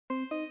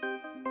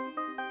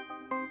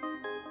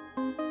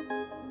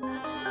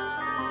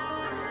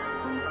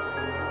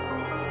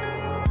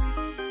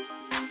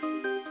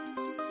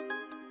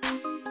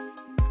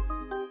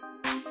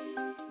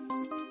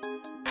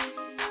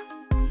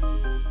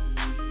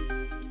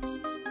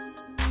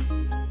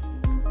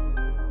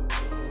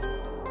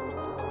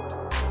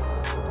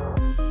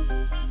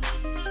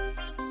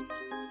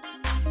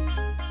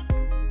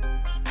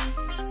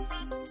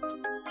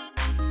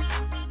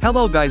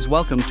Hello guys,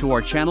 welcome to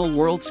our channel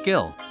World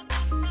Skill.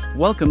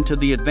 Welcome to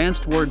the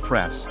Advanced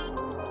WordPress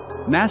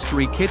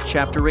Mastery Kit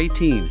Chapter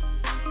 18.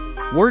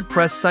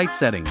 WordPress Site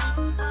Settings.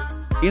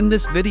 In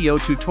this video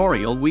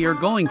tutorial we are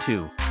going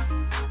to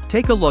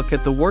take a look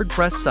at the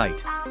WordPress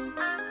site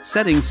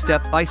settings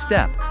step by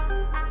step.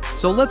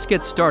 So let's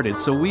get started.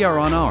 So we are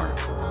on our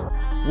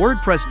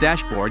WordPress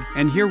dashboard,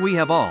 and here we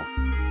have all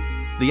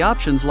the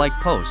options like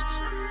posts,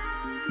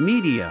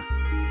 media,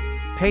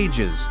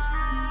 pages,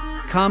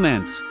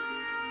 comments,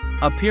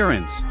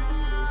 appearance,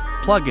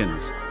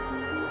 plugins,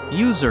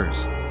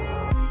 users,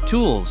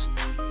 tools,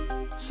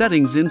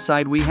 settings.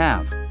 Inside we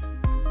have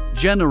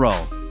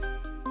general,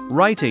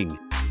 writing,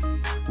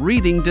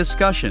 reading,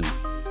 discussion,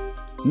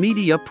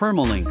 media,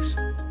 permalinks,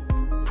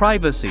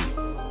 privacy.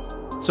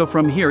 So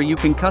from here you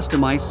can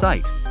customize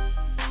site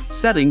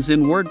settings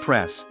in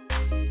WordPress.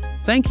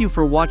 Thank you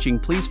for watching.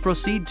 Please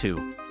proceed to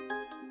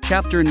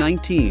Chapter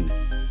 19,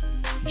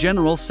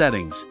 General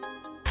Settings.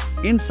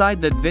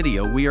 Inside that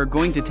video we are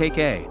going to take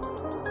a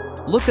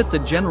look at the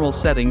general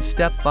settings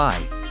step by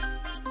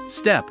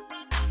step.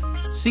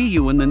 See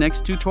you in the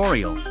next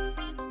tutorial.